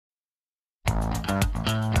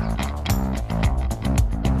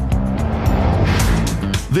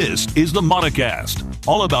This is the Mautic,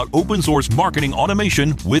 all about open source marketing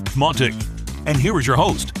automation with Mautic. And here is your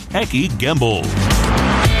host, Eki Gemble.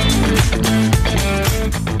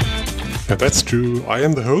 Yeah, that's true. I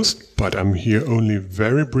am the host, but I'm here only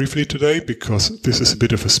very briefly today because this is a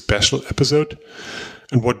bit of a special episode.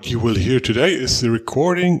 And what you will hear today is the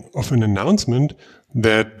recording of an announcement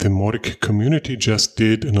that the Mautic community just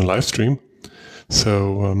did in a live stream.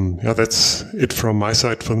 So that's it from my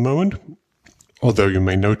side for the moment. Although you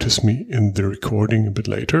may notice me in the recording a bit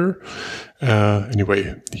later.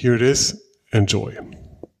 Anyway, here it is. Enjoy.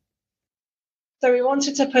 So we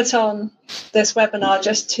wanted to put on this webinar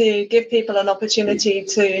just to give people an opportunity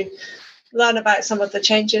to learn about some of the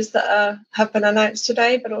changes that have been announced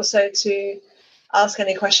today, but also to ask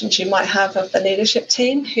any questions you might have of the leadership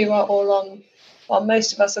team who are all on, well,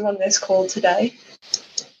 most of us are on this call today.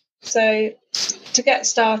 So to get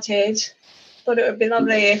started, I thought it would be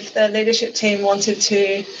lovely if the leadership team wanted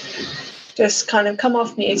to just kind of come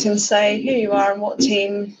off mute and say who you are and what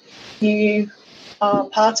team you are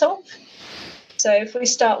part of. So if we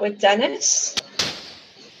start with Dennis.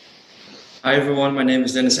 Hi everyone, my name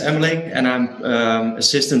is Dennis Emmeling and I'm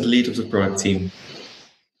assistant lead of the product team.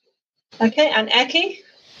 Okay, and Eki?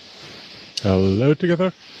 Hello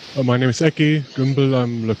together. My name is Eki Gumbel.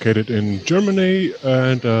 I'm located in Germany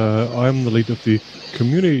and I'm the lead of the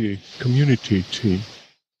community team.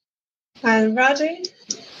 And Radu?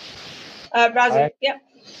 Hi. Yeah.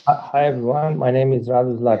 Hi everyone, my name is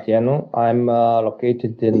Radu Zlatianu. I'm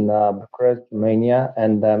located in Bucharest, Romania,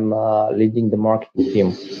 and I'm leading the marketing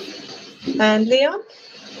team. And Leon?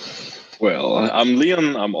 Well, I'm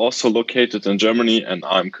Leon. I'm also located in Germany, and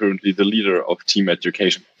I'm currently the leader of team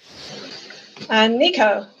education. And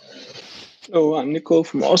Nico? Hello, I'm Nico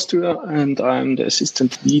from Austria, and I'm the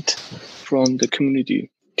assistant lead from the community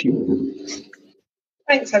team.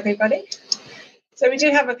 Thanks, everybody. So we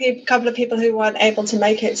do have a couple of people who weren't able to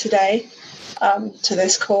make it today to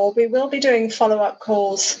this call. We will be doing follow-up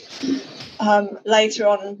calls later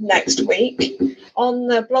on next week. On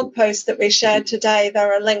the blog post that we shared today,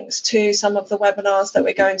 there are links to some of the webinars that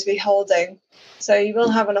we're going to be holding. So you will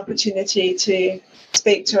have an opportunity to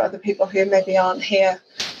speak to other people who maybe aren't here.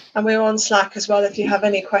 And we're on Slack as well if you have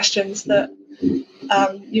any questions that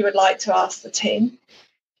you would like to ask the team.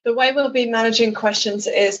 The way we'll be managing questions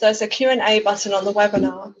is there's a Q&A button on the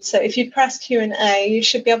webinar. So if you press Q&A, you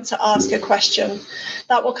should be able to ask a question.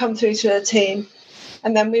 That will come through to the team.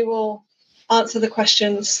 And then we will answer the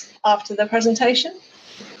questions after the presentation.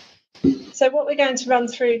 So what we're going to run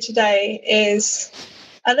through today is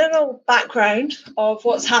a little background of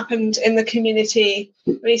what's happened in the community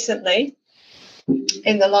recently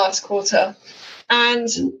in the last quarter and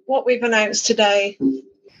what we've announced today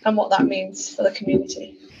and what that means for the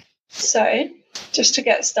community. So just to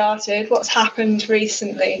get started, what's happened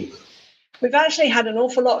recently? We've actually had an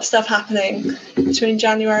awful lot of stuff happening between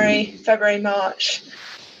January, February, March.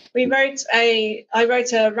 I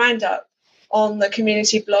wrote a roundup on the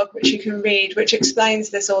community blog, which you can read, which explains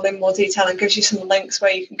this all in more detail and gives you some links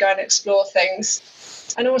where you can go and explore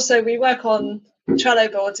things. And also we work on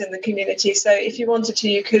Trello boards in the community. So if you wanted to,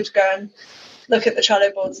 you could go and look at the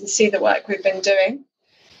Trello boards and see the work we've been doing.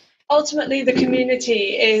 Ultimately, the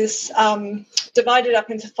community is divided up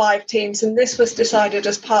into 5 teams, and this was decided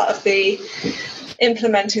as part of the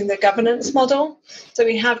implementing the governance model. So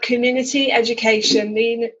we have community, education,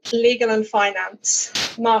 legal and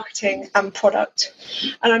finance, marketing and product.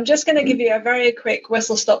 And I'm just going to give you a very quick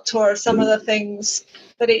whistle-stop tour of some of the things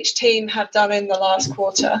that each team have done in the last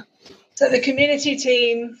quarter. So the community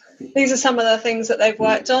team, these are some of the things that they've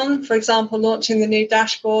worked on. For example, launching the new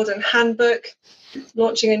dashboard and handbook,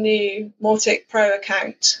 launching a new Mautic Pro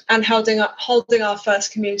account, and holding our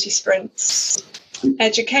first community sprints.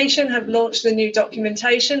 Education have launched the new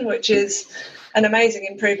documentation, which is an amazing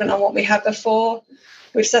improvement on what we had before.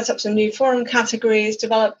 We've set up some new forum categories,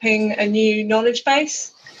 developing a new knowledge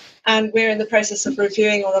base, and we're in the process of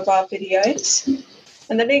reviewing all of our videos.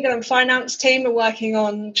 And the legal and finance team are working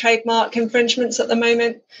on trademark infringements at the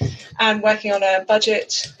moment and working on a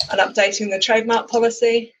budget and updating the trademark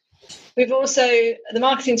policy. We've also, the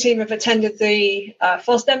marketing team have attended the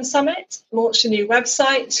FOSDEM Summit, launched a new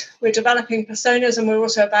website. We're developing personas, and we're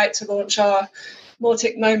also about to launch our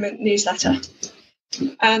Mautic Moment newsletter.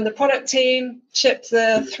 And the product team shipped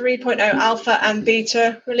the 3.0 alpha and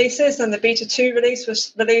beta releases, and the beta 2 release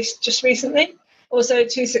was released just recently. Also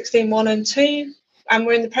 2.16.1 and 2. And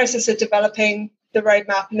we're in the process of developing the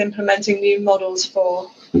roadmap and implementing new models for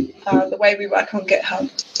the way we work on GitHub.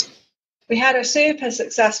 We had a super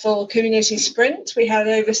successful community sprint. We had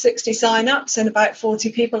over 60 sign-ups and about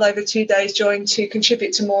 40 people over 2 days joined to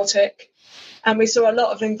contribute to Mautic. And we saw a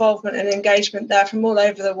lot of involvement and engagement there from all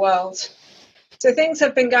over the world. So things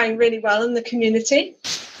have been going really well in the community.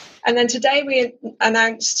 And then today we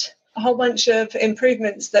announced a whole bunch of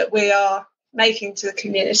improvements that we are making to the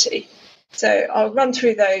community. So I'll run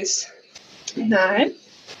through those now.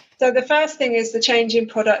 So the first thing is the change in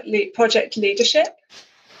project leadership.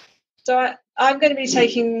 So I'm going to be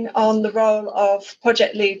taking on the role of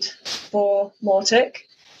project lead for Mautic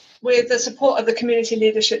with the support of the community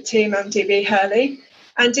leadership team and DB Hurley.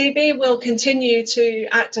 And DB will continue to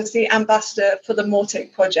act as the ambassador for the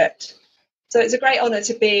Mautic project. So it's a great honour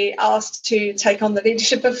to be asked to take on the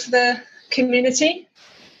leadership of the community,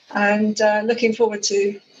 and looking forward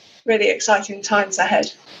to really exciting times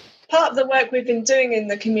ahead. Part of the work we've been doing in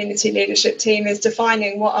the community leadership team is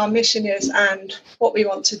defining what our mission is and what we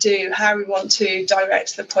want to do, how we want to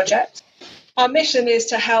direct the project. Our mission is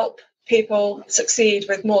to help people succeed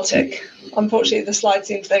with Mautic. Unfortunately, the slide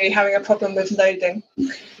seems to be having a problem with loading.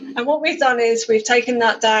 And what we've done is we've taken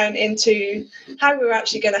that down into how we're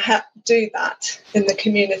actually going to do that in the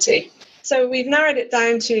community. So we've narrowed it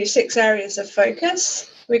down to 6 areas of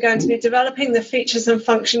focus. We're going to be developing the features and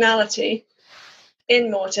functionality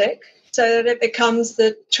in Mautic so that it becomes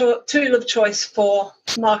the tool of choice for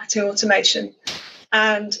marketing automation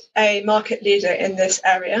and a market leader in this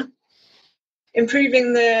area.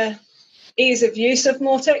 Improving the ease of use of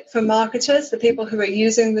Mautic for marketers, the people who are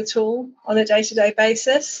using the tool on a day-to-day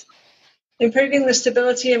basis. Improving the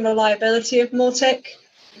stability and reliability of Mautic.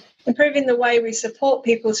 Improving the way we support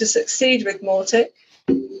people to succeed with Mautic.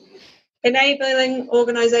 Enabling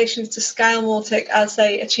organizations to scale Mautic as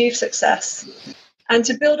they achieve success. And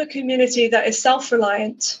to build a community that is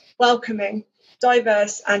self-reliant, welcoming,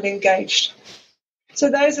 diverse, and engaged. So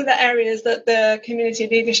those are the areas that the community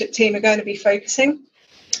leadership team are going to be focusing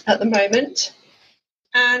at the moment.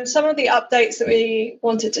 And some of the updates that we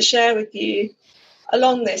wanted to share with you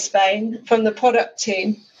along this vein from the product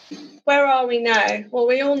team. Where are we now? Well,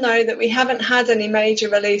 we all know that we haven't had any major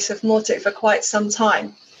release of Mautic for quite some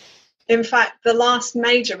time. In fact, the last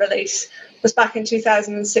major release was back in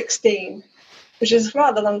 2016, which is a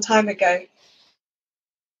rather long time ago.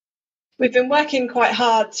 We've been working quite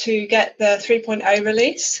hard to get the 3.0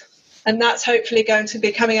 release, and that's hopefully going to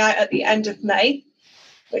be coming out at the end of May,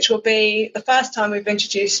 which will be the first time we've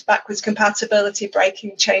introduced backwards compatibility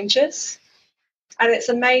breaking changes. And it's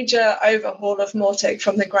a major overhaul of Mautic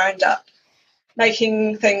from the ground up,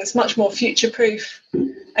 making things much more future-proof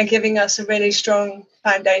and giving us a really strong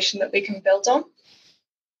foundation that we can build on.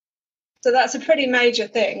 So that's a pretty major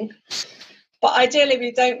thing. But ideally,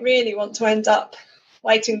 we don't really want to end up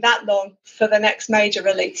waiting that long for the next major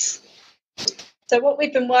release. So what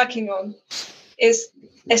we've been working on is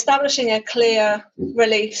establishing a clear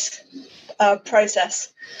release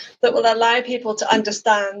process that will allow people to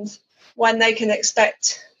understand when they can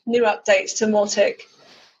expect new updates to Mautic,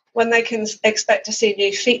 when they can expect to see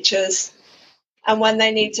new features, and when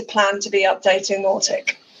they need to plan to be updating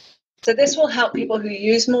Mautic. So this will help people who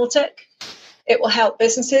use Mautic. It will help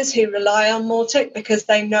businesses who rely on Mautic because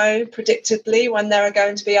they know predictably when there are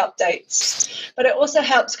going to be updates. But it also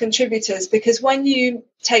helps contributors because when you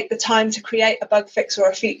take the time to create a bug fix or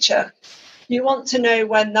a feature, you want to know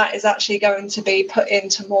when that is actually going to be put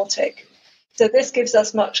into Mautic. So this gives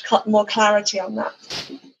us much more clarity on that.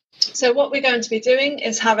 So what we're going to be doing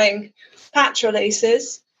is having patch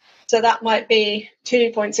releases. So that might be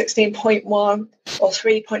 2.16.1 or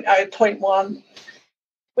 3.0.1,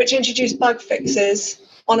 which introduce bug fixes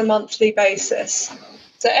on a monthly basis.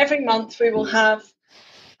 So every month we will have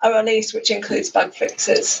a release which includes bug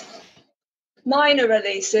fixes. Minor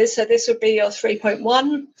releases, so this would be your 3.1,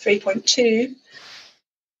 3.2.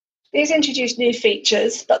 These introduce new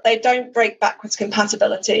features, but they don't break backwards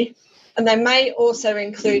compatibility, and they may also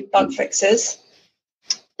include bug fixes.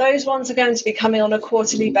 Those ones are going to be coming on a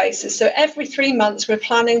quarterly basis. So every 3 months, we're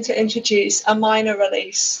planning to introduce a minor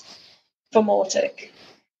release for Mautic.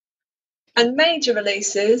 And major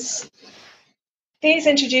releases, these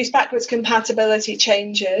introduce backwards compatibility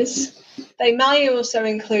changes. They may also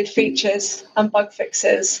include features and bug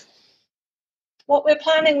fixes. What we're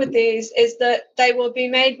planning with these is that they will be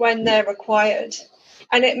made when they're required.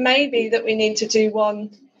 And it may be that we need to do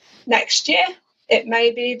one next year. It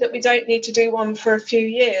may be that we don't need to do one for a few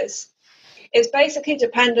years. It's basically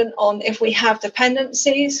dependent on if we have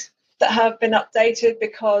dependencies that have been updated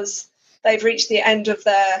because they've reached the end of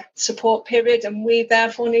their support period and we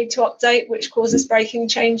therefore need to update, which causes breaking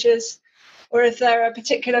changes, or if there are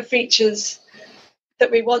particular features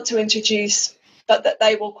that we want to introduce, but that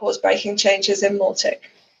they will cause breaking changes in Mautic.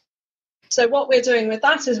 So what we're doing with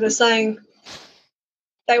that is we're saying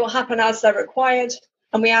they will happen as they're required.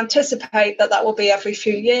 And we anticipate that will be every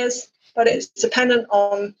few years, but it's dependent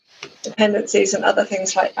on dependencies and other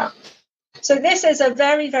things like that. So this is a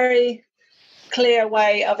very, very clear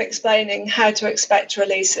way of explaining how to expect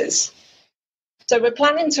releases. So we're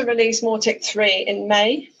planning to release Mautic 3 in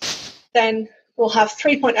May. Then we'll have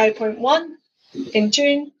 3.0.1 in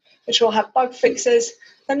June, which will have bug fixes.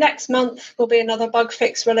 The next month will be another bug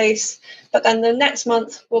fix release, but then the next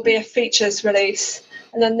month will be a features release.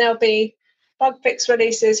 And then there'll be bug fix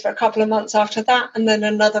releases for a couple of months after that, and then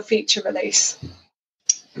another feature release.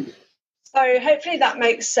 So hopefully that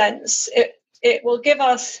makes sense. It will give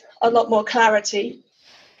us a lot more clarity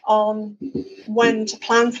on when to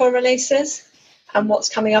plan for releases and what's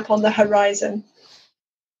coming up on the horizon.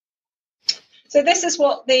 So this is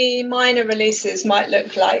what the minor releases might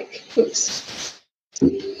look like.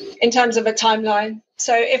 In terms of a timeline.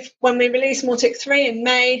 So when we release Mautic 3 in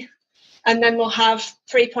May, and then we'll have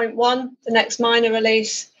 3.1, the next minor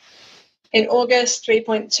release, in August,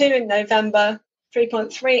 3.2 in November,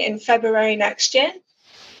 3.3 in February next year.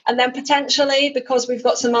 And then potentially, because we've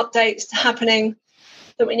got some updates happening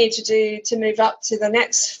that we need to do to move up to the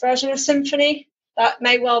next version of Symfony, that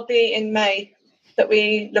may well be in May that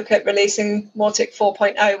we look at releasing Mautic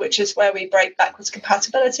 4.0, which is where we break backwards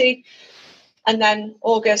compatibility. And then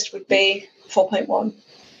August would be 4.1.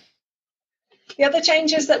 The other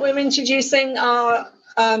changes that we're introducing are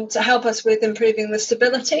to help us with improving the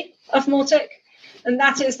stability of Mautic. And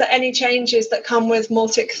that is that any changes that come with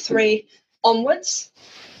Mautic 3 onwards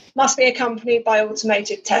must be accompanied by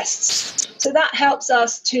automated tests. So that helps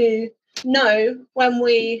us to know when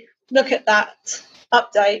we look at that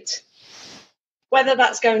update whether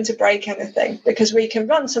that's going to break anything, because we can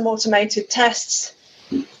run some automated tests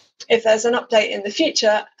if there's an update in the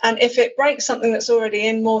future, and if it breaks something that's already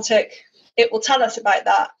in Mautic, it will tell us about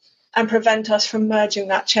that and prevent us from merging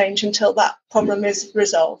that change until that problem is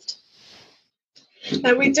resolved.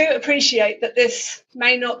 Now, we do appreciate that this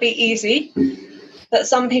may not be easy, that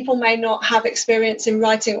some people may not have experience in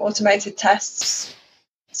writing automated tests.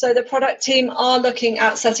 So the product team are looking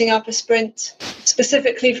at setting up a sprint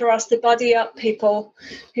specifically for us to buddy up people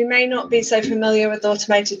who may not be so familiar with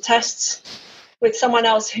automated tests with someone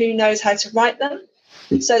else who knows how to write them,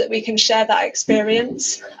 so that we can share that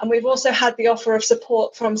experience. And we've also had the offer of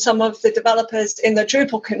support from some of the developers in the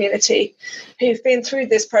Drupal community who've been through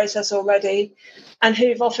this process already and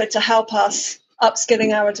who've offered to help us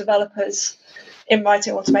upskilling our developers in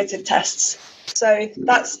writing automated tests. So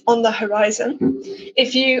that's on the horizon.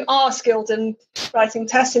 If you are skilled in writing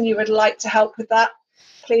tests and you would like to help with that,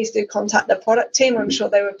 please do contact the product team. I'm sure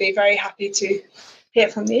they would be very happy to hear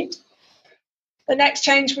from you. The next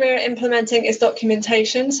change we're implementing is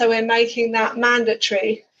documentation. So we're making that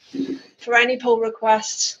mandatory for any pull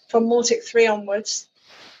request from Mautic 3 onwards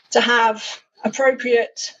to have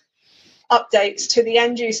appropriate updates to the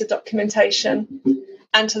end user documentation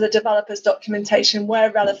and to the developer's documentation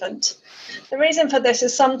where relevant. The reason for this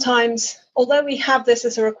is sometimes, although we have this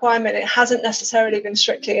as a requirement, it hasn't necessarily been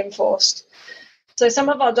strictly enforced. So some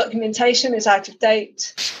of our documentation is out of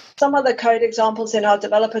date. Some of the code examples in our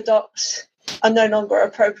developer docs are no longer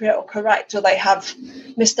appropriate or correct, or they have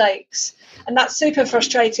mistakes. And that's super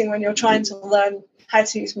frustrating when you're trying to learn how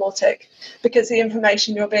to use Mautic, because the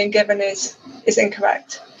information you're being given is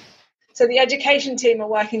incorrect. So the education team are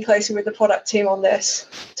working closely with the product team on this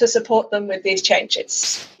to support them with these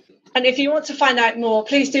changes. And if you want to find out more,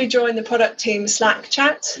 please do join the product team Slack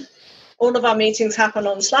chat. All of our meetings happen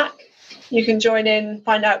on Slack. You can join in,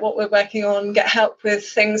 find out what we're working on, get help with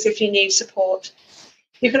things if you need support.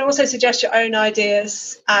 You can also suggest your own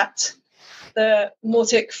ideas at the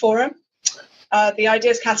Mautic forum. The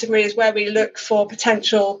ideas category is where we look for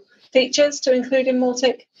potential features to include in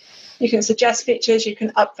Mautic. You can suggest features, you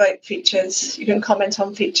can upvote features, you can comment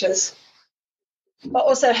on features. But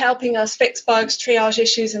also helping us fix bugs, triage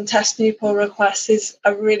issues, and test new pull requests is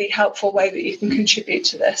a really helpful way that you can contribute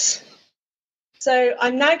to this. So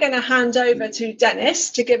I'm now going to hand over to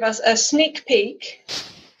Dennis to give us a sneak peek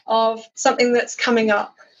of something that's coming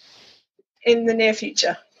up in the near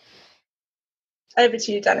future. Over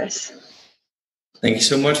to you, Dennis. Thank you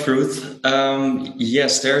so much, Ruth.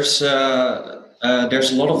 Yes, there's a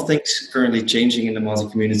lot of things currently changing in the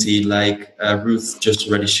Mautic community, like Ruth just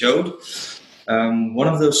already showed. One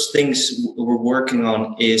of those things we're working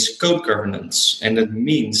on is code governance, and that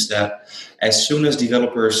means that as soon as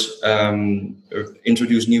developers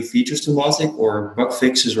introduce new features to Mautic or bug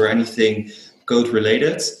fixes or anything code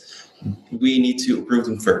related, we need to approve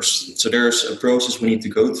them first. So there's a process we need to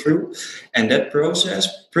go through, and that process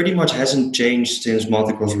pretty much hasn't changed since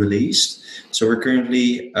Mautic was released. So we're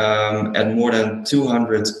currently at more than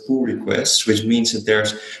 200 pull requests, which means that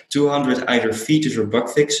there's 200 either features or bug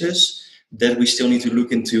fixes that we still need to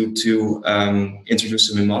look into to introduce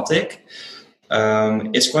them in Mautic.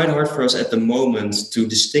 It's quite hard for us at the moment to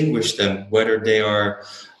distinguish them, whether they are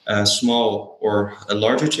small or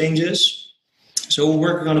larger changes. So we're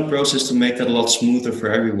working on a process to make that a lot smoother for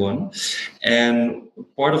everyone. And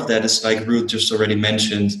part of that is, like Ruth just already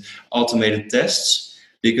mentioned, automated tests,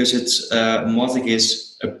 because Mautic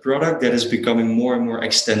is a product that is becoming more and more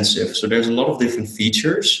extensive. So there's a lot of different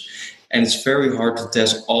features, and it's very hard to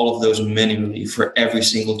test all of those manually for every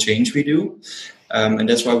single change we do. And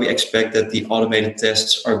that's why we expect that the automated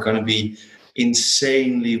tests are going to be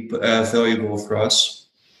insanely valuable for us.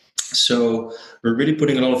 So we're really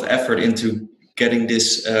putting a lot of effort into getting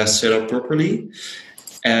this set up properly.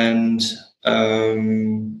 And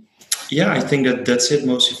I think that's it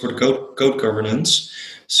mostly for the code governance.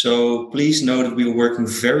 So please know that we are working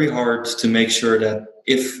very hard to make sure that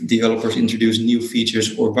if developers introduce new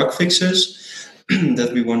features or bug fixes,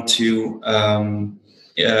 that we want to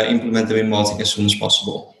implement them in Mautic as soon as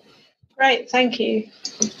possible. Great, thank you,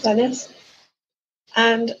 Dennis.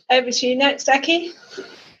 And over to you next, Eki.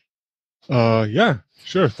 Yeah,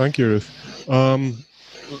 sure. Thank you, Ruth.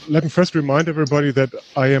 Let me first remind everybody that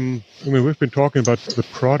we've been talking about the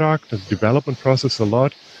product and development process a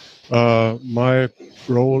lot. My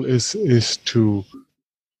role is to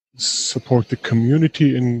support the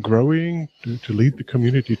community in growing, to lead the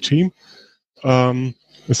community team.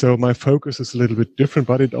 So my focus is a little bit different,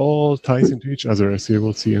 but it all ties into each other, as you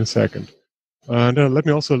will see in a second. And let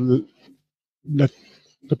me also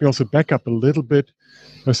back up a little bit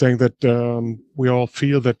by saying that we all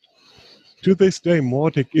feel that to this day,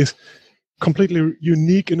 Mautic is completely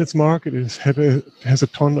unique in its market. It has a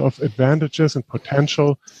ton of advantages and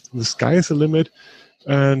potential. The sky is the limit.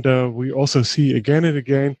 And we also see again and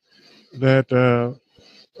again that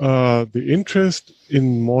the interest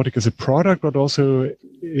in Mautic as a product, but also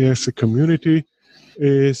as a community,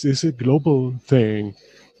 is a global thing,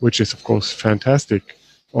 which is, of course, fantastic.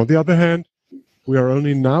 On the other hand, we are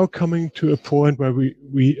only now coming to a point where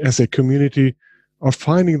we as a community are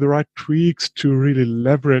finding the right tweaks to really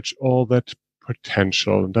leverage all that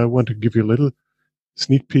potential. And I want to give you a little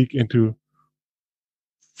sneak peek into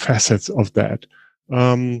facets of that.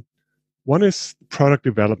 One is product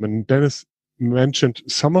development. Dennis mentioned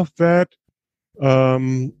some of that.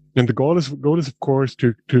 And the goal is of course,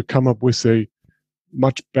 to come up with a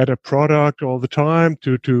much better product all the time,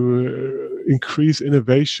 to increase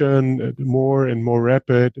innovation more and more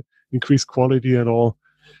rapid, increase quality and all.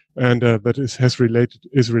 And that is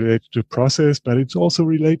related to process, but it's also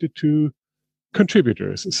related to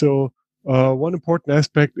contributors. So one important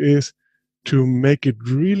aspect is to make it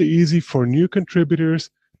really easy for new contributors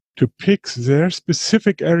to pick their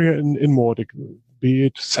specific area in Mautic, be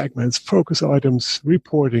it segments, focus items,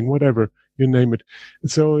 reporting, whatever, you name it.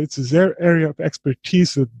 And so it's their area of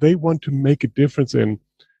expertise that they want to make a difference in,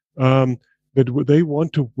 that they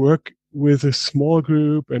want to work with a small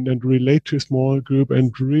group and relate to a small group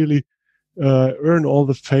and really earn all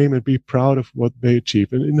the fame and be proud of what they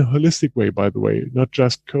achieve. And in a holistic way, by the way, not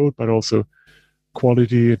just code, but also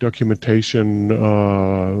quality, documentation,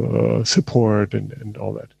 support, and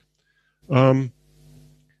all that.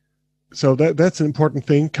 So that's an important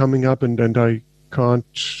thing coming up, and I can't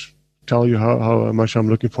tell you how much I'm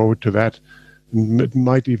looking forward to that. It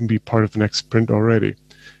might even be part of the next sprint already.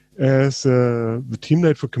 As the team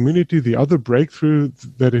lead for community, the other breakthrough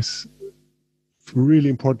that is really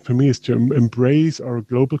important for me is to embrace our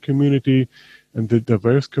global community and the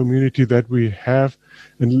diverse community that we have,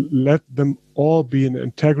 and let them all be an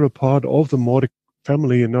integral part of the Mautic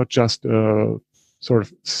family and not just a sort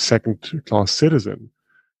of second-class citizen.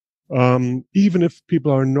 Even if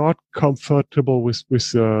people are not comfortable with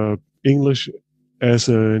English as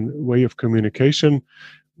a way of communication,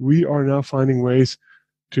 we are now finding ways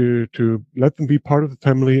to let them be part of the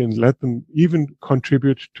family and let them even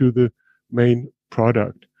contribute to the main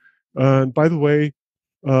product. And by the way,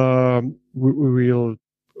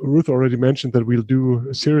 Ruth already mentioned that we'll do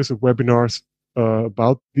a series of webinars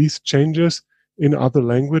about these changes in other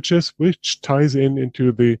languages, which ties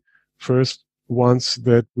into the first ones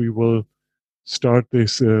that we will start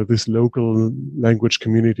this local language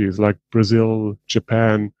communities like Brazil,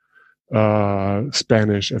 Japan,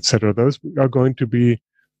 Spanish, etc. Those are going to be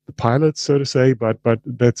the pilots, so to say, but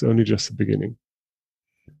that's only just the beginning.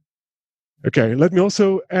 Okay, let me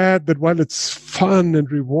also add that while it's fun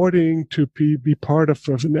and rewarding to be part of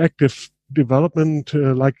an active development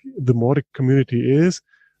like the Mautic community is.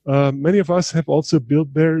 Many of us have also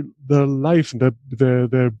built their life,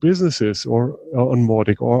 their businesses or on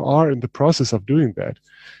Mautic, or are in the process of doing that.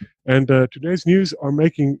 And today's news are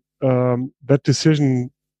making that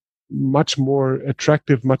decision much more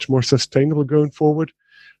attractive, much more sustainable going forward.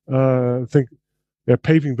 I think they're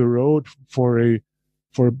paving the road for a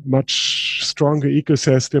much stronger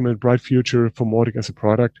ecosystem and bright future for Mautic as a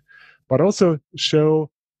product, but also show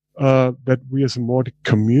that we as a Mautic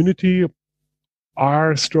community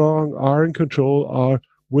are strong, are in control, are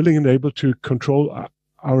willing and able to control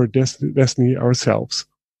our destiny ourselves.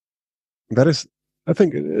 That is, I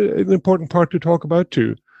think, an important part to talk about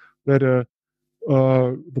too, that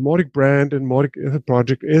the Mautic brand and Mautic as a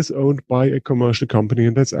project is owned by a commercial company,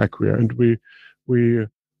 and that's Acquia, and we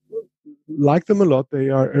like them a lot. They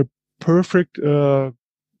are a perfect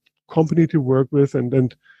company to work with,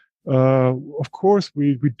 and of course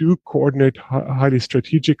we do coordinate highly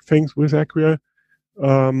strategic things with Acquia,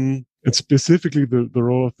 and specifically the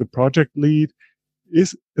role of the project lead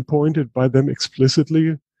is appointed by them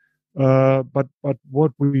explicitly. But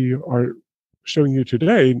what we are showing you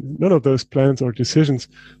today, none of those plans or decisions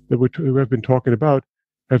that we have been talking about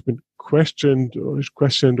have been questioned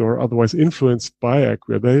or otherwise influenced by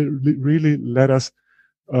Acquia. They really let us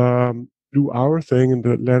do our thing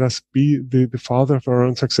and let us be the father of our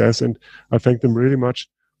own success. And I thank them really much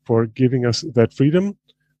for giving us that freedom.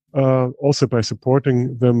 Also by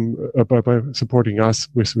supporting them, by supporting us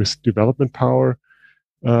with development power,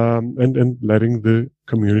 and letting the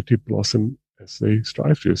community blossom as they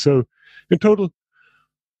strive to. So in total,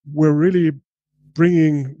 we're really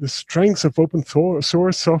bringing the strengths of open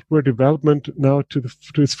source software development now to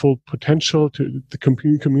its full potential. To the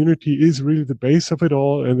community is really the base of it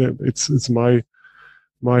all, and it's my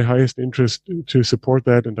highest interest to support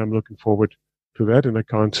that, and I'm looking forward to that. And I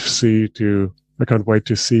can't wait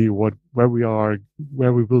to see where we are,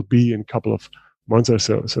 where we will be in a couple of months or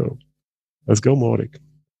so. So let's go, Mautic.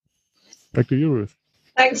 Back to you, Ruth.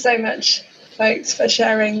 Thanks so much, folks, for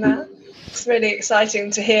sharing that. It's really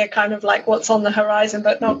exciting to hear kind of like what's on the horizon,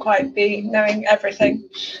 but not quite be knowing everything.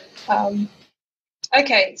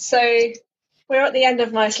 Okay, so we're at the end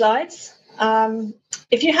of my slides.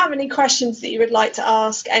 If you have any questions that you would like to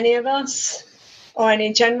ask any of us, or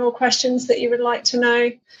any general questions that you would like to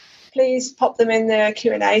know, please pop them in the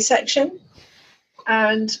Q&A section,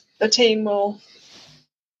 and the team will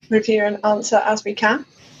review and answer as we can.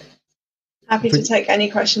 Happy to take any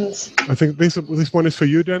questions. I think this one is for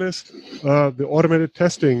you, Dennis. The automated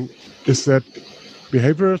testing, is that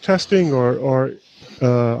behavioral testing or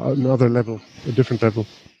another level, a different level?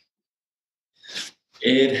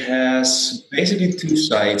 It has basically two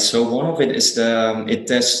sides. So one of it is it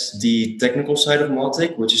tests the technical side of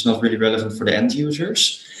Mautic, which is not really relevant for the end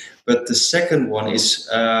users. But the second one is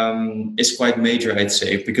quite major, I'd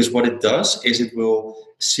say, because what it does is it will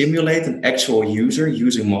simulate an actual user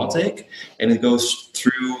using Mautic, and it goes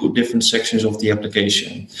through different sections of the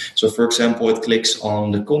application. So, for example, it clicks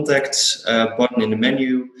on the contacts button in the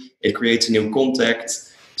menu, it creates a new contact.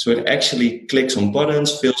 So it actually clicks on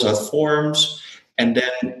buttons, fills out forms, and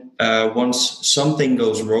then once something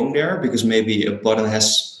goes wrong there, because maybe a button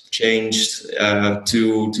has changed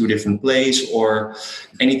to a different place or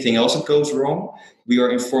anything else that goes wrong, we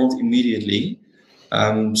are informed immediately.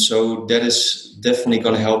 So that is definitely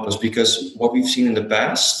going to help us, because what we've seen in the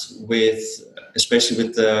past, especially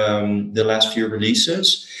with the last few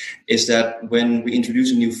releases, is that when we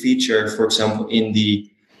introduce a new feature, for example, in the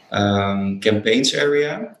campaigns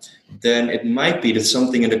area, then it might be that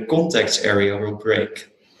something in the contacts area will break.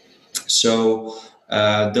 So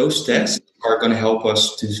those tests are going to help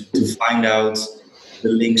us to find out the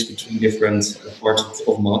links between different parts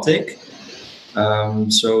of Mautic.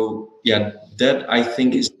 So yeah, that I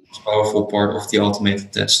think is the most powerful part of the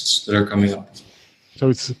automated tests that are coming up. So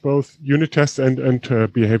it's both unit tests and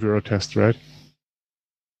behavioral tests, right?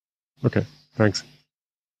 Okay, thanks.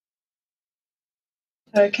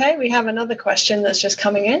 Okay, we have another question that's just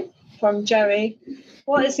coming in from Joey.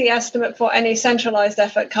 What is the estimate for any centralized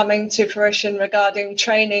effort coming to fruition regarding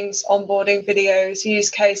trainings, onboarding videos, use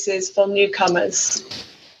cases for newcomers?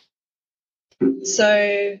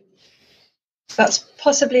 So that's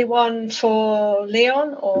possibly one for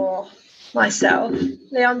Leon or myself.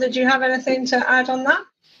 Leon, did you have anything to add on that?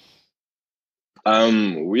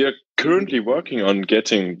 We are currently working on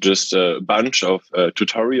getting just a bunch of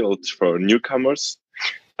tutorials for newcomers,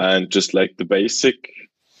 and just like the basic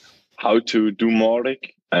how to do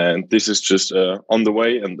Mautic, and this is just on the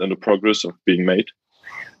way and in the progress of being made.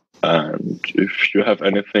 And if you have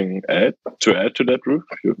anything to add to that, Ruth,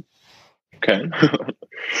 you can.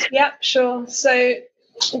 Yeah, sure. So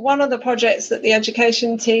one of the projects that the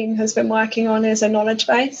education team has been working on is a knowledge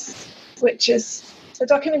base, which is the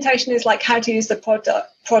documentation is like how to use the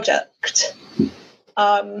project.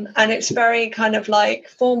 And it's very kind of like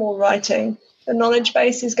formal writing. The knowledge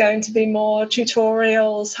base is going to be more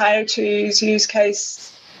tutorials, how-tos, use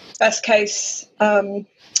case, best case. My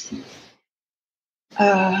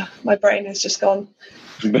brain has just gone.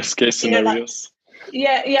 Best case scenarios.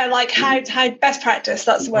 Like how best practice.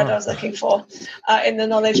 That's the word I was looking for in the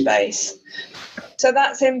knowledge base. So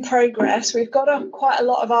that's in progress. We've got quite a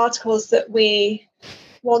lot of articles that we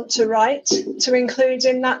want to write to include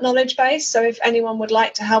in that knowledge base. So if anyone would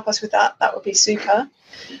like to help us with that, that would be super.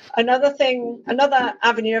 Another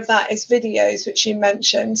avenue of that is videos, which you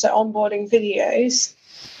mentioned. So onboarding videos.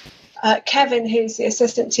 Kevin, who's the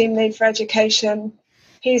assistant team lead for education,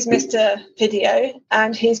 he's Mr. Video,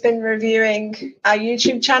 and he's been reviewing our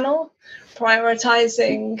YouTube channel,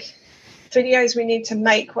 prioritizing videos we need to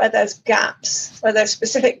make where there's gaps, where there's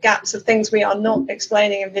specific gaps of things we are not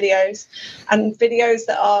explaining in videos, and videos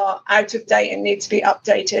that are out of date and need to be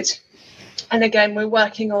updated. And again, we're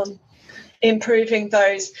working on improving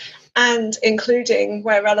those and including,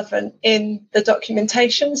 where relevant, in the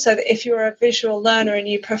documentation, so that if you're a visual learner and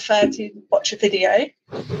you prefer to watch a video,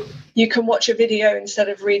 you can watch a video instead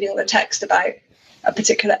of reading the text about a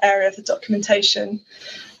particular area of the documentation.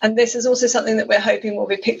 And this is also something that we're hoping will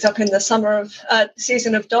be picked up in the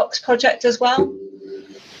season of docs project as well.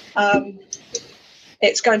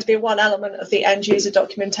 It's going to be one element of the end user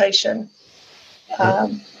documentation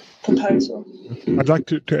proposal. I'd like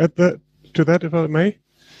to add to that, if I may.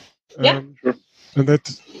 Yeah. Sure. And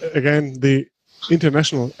that's, again, the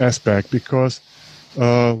international aspect, because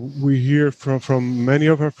we hear from many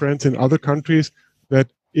of our friends in other countries that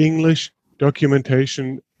English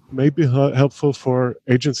documentation may be helpful for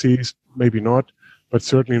agencies, maybe not, but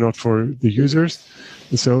certainly not for the users.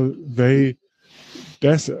 And so they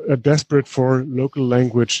are desperate for local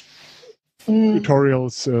language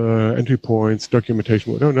tutorials, entry points,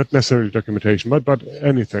 documentation. No, not necessarily documentation, but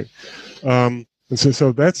anything. And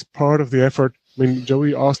so that's part of the effort. I mean,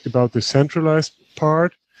 Joey asked about the centralized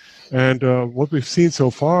part, and what we've seen so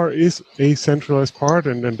far is a centralized part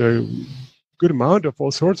and a good amount of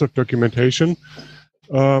all sorts of documentation,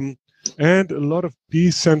 and a lot of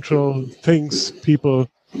decentral things, people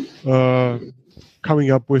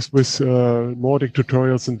coming up with Mautic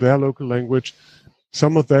tutorials in their local language.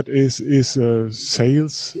 Some of that is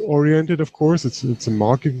sales oriented, of course. It's a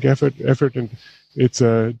marketing effort, and it's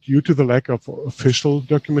due to the lack of official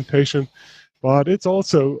documentation. But it's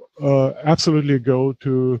also absolutely a goal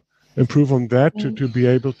to improve on that, to be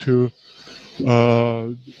able to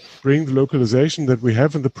bring the localization that we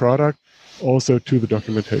have in the product also to the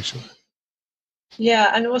documentation.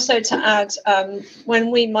 Yeah, and also to add,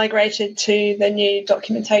 when we migrated to the new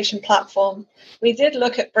documentation platform, we did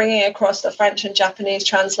look at bringing across the French and Japanese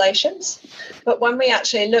translations. But when we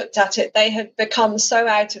actually looked at it, they had become so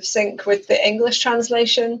out of sync with the English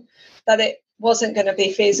translation that it wasn't going to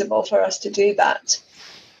be feasible for us to do that.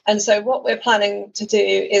 And so what we're planning to do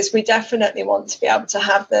is we definitely want to be able to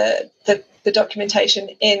have the documentation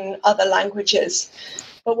in other languages.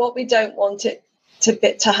 But what we don't want it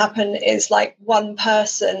to happen is like one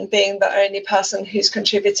person being the only person who's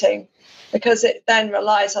contributing, because it then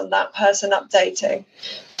relies on that person updating.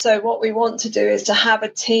 So what we want to do is to have a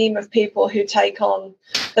team of people who take on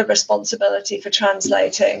the responsibility for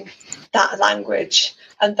translating that language,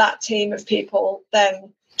 and that team of people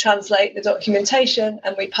then translate the documentation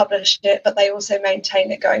and we publish it, but they also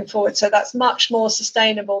maintain it going forward. So that's much more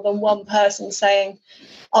sustainable than one person saying,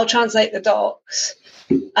 I'll translate the docs,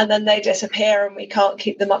 and then they disappear and we can't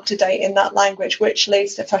keep them up to date in that language, which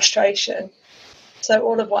leads to frustration. So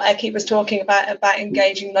all of what Eki was talking about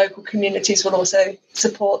engaging local communities will also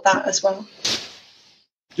support that as well.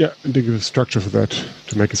 Yeah, and to give a structure for that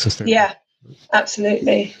to make it sustainable. Yeah,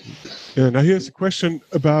 absolutely. Yeah, now here's a question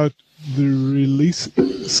about the release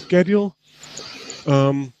schedule.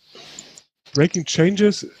 Breaking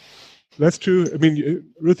changes. That's true. I mean,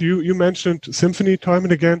 Ruth, you mentioned Symfony time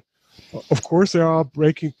and again. Of course, there are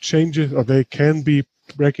breaking changes, or they can be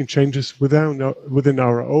breaking changes within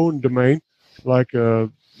our own domain, like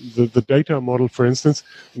the data model, for instance.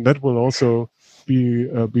 And that will also be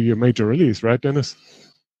a major release, right, Dennis?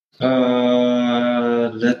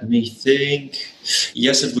 Let me think.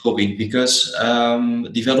 Yes, it will be, because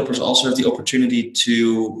developers also have the opportunity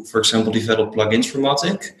to, for example, develop plugins for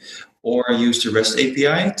Mautic or use the REST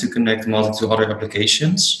API to connect Mautic to other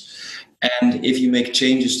applications. And if you make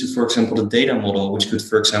changes to, for example, the data model, which could,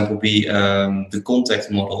 for example, be the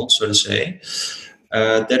contact model, so to say,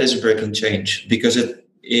 that is a breaking change, because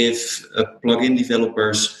if plugin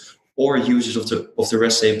developers or users of the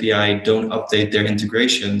REST API don't update their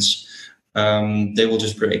integrations, they will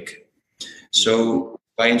just break. So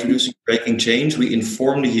by introducing breaking change, we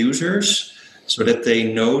inform the users so that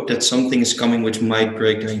they know that something is coming which might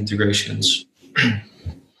break their integrations.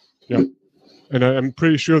 Yeah. And I'm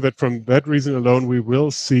pretty sure that from that reason alone, we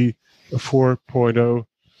will see a 4.0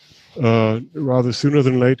 rather sooner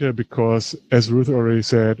than later, because, as Ruth already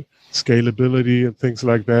said, scalability and things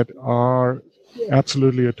like that are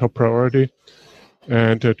absolutely a top priority.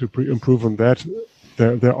 And to improve on that,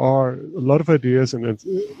 there are a lot of ideas, and a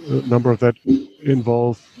number of that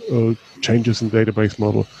involve changes in database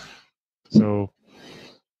model. So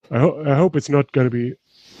I hope it's not going to be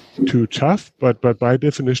too tough, but by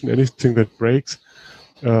definition, anything that breaks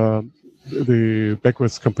the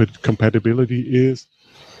backwards compatibility is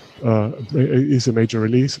a major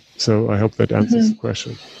release. So I hope that answers the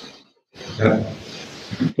question. Yeah.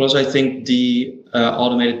 Plus, I think the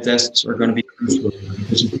automated tests are going to be crucial,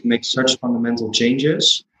 because if we make such fundamental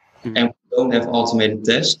changes and we don't have automated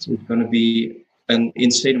tests, it's going to be an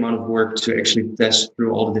insane amount of work to actually test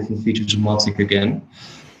through all the different features of Mautic again.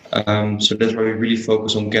 So that's why we really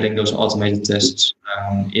focus on getting those automated tests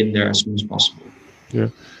in there as soon as possible. Yeah.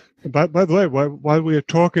 By the way, while we are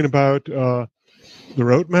talking about the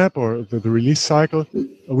roadmap or the release cycle,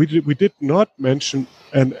 we did not mention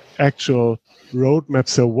an actual roadmap.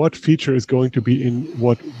 So what feature is going to be in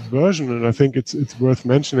what version? And I think it's worth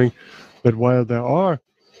mentioning that while there are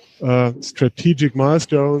strategic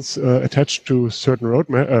milestones attached to certain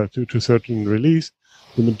roadmap to certain release,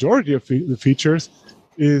 the majority of the features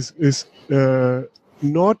is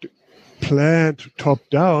not planned top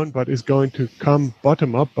down, but is going to come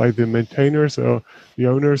bottom up by the maintainers or the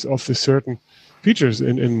owners of the certain features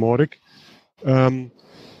in Mautic.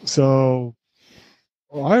 So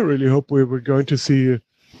I really hope we're going to see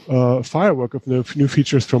a firework of new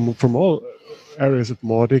features from all areas of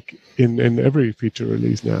Mautic in every feature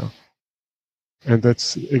release now. And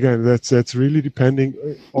that's really depending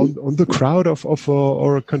on the crowd of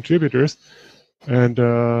our contributors. And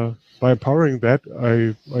by empowering that,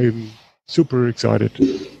 I'm super excited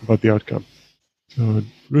about the outcome. So,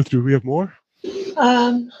 Ruth, do we have more?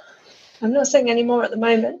 I'm not seeing any more at the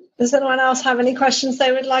moment. Does anyone else have any questions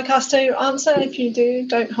they would like us to answer? If you do,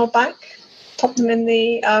 don't hold back. Pop them in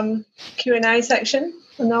the Q&A section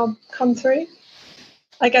and they'll come through.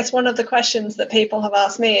 I guess one of the questions that people have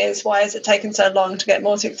asked me is, why has it taken so long to get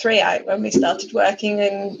Mautic 3 out when we started working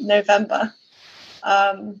in November?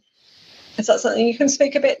 Is that something you can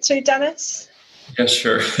speak a bit to, Dennis? Yeah,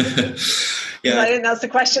 sure. Yeah, I think that's the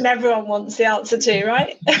question everyone wants the answer to,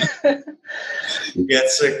 right? Yeah,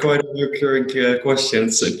 it's quite a recurring question.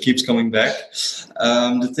 It keeps coming back.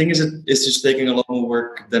 The thing is, it's just taking a lot more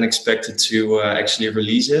work than expected to actually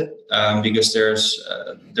release it, because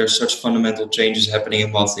there's such fundamental changes happening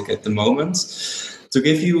in Mautic at the moment. To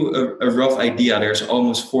give you a rough idea, there's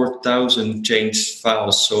almost 4,000 changed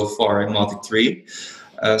files so far in Mautic 3.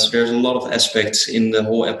 So there's a lot of aspects in the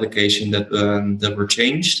whole application that were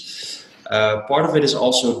changed. Part of it is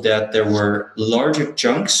also that there were larger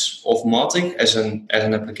chunks of Mautic as an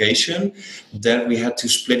application that we had to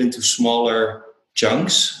split into smaller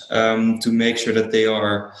chunks to make sure that they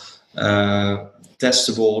are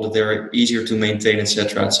testable, that they're easier to maintain,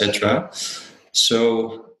 etc., etc.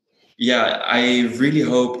 So, yeah, I really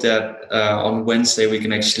hope that on Wednesday we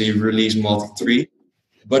can actually release Mautic 3.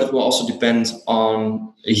 But it will also depend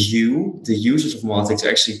on you, the users of Mautic, to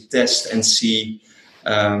actually test and see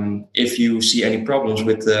if you see any problems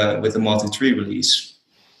with the Mautic 3 release.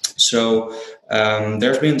 So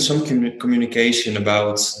there's been some communication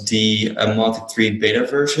about the Mautic 3 beta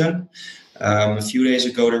version. A few days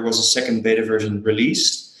ago, there was a second beta version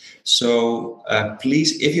released. So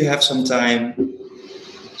please, if you have some time,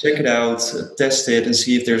 check it out, test it, and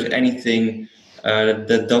see if there's anything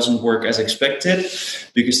that doesn't work as expected,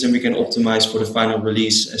 because then we can optimize for the final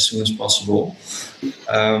release as soon as possible.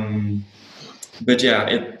 But yeah,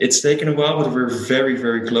 it's taken a while, but we're very,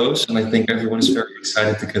 very close, and I think everyone is very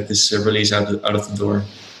excited to get this release out of the door.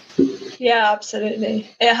 Yeah, absolutely.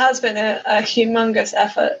 It has been a humongous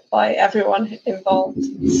effort by everyone involved.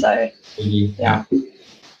 So, yeah.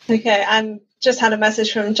 Okay, and just had a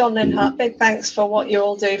message from John Linhart. Big thanks for what you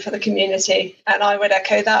all do for the community. And I would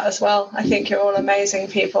echo that as well. I think you're all amazing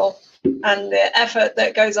people. And the effort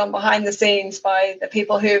that goes on behind the scenes by the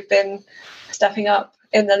people who've been stepping up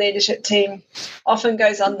in the leadership team often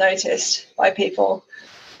goes unnoticed by people.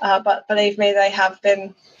 But believe me, they have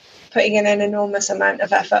been putting in an enormous amount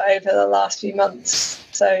of effort over the last few months.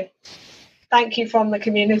 So thank you from the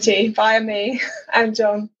community via me and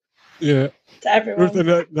John. Yeah. To everyone. Ruth,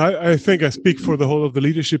 and I think I speak for the whole of the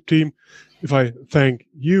leadership team if I thank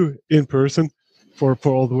you in person for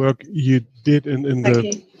all the work you did in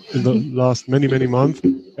the last many months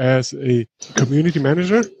as a community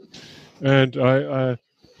manager. And I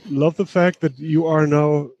love the fact that you are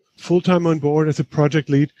now full-time on board as a project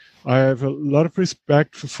lead. I have a lot of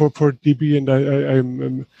respect for DB,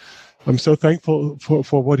 and I'm so thankful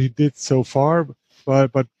for what he did so far.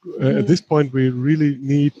 But at this point, we really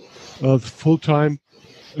need full-time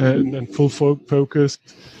and full focus.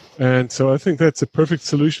 And so I think that's a perfect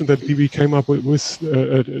solution that DB came up with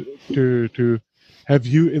to have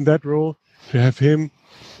you in that role, to have him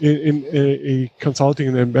in a consulting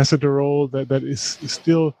and ambassador role that is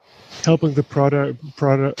still helping the project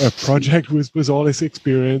with all his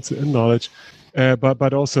experience and knowledge,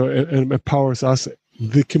 but also empowers us,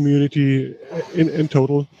 the community in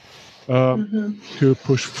total, to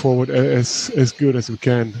push forward as good as we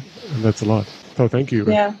can, and that's a lot. So thank you.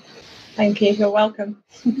 Yeah, thank you. You're welcome.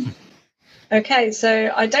 Okay,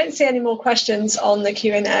 so I don't see any more questions on the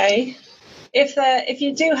Q&A. If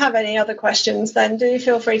you do have any other questions, then do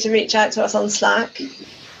feel free to reach out to us on Slack.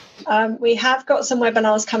 We have got some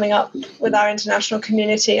webinars coming up with our international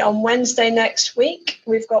community on Wednesday next week.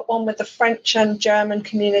 We've got one with the French and German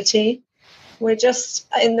community. We're just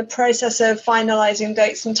in the process of finalizing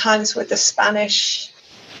dates and times with the Spanish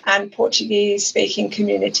and Portuguese speaking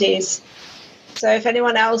communities. So if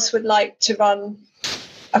anyone else would like to run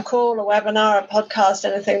a call, a webinar, a podcast,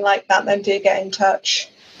 anything like that, then do get in touch.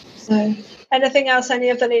 So anything else any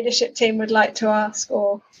of the leadership team would like to ask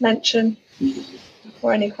or mention?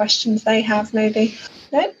 Or any questions they have, maybe?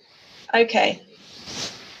 No? Okay.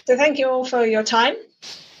 So thank you all for your time.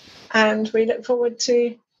 And we look forward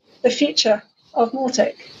to the future of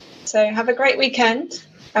Mautic. So have a great weekend,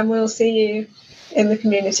 and we'll see you in the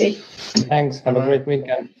community. Thanks. Have a great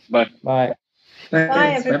weekend. Bye. Bye.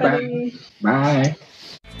 Bye, everybody. Bye.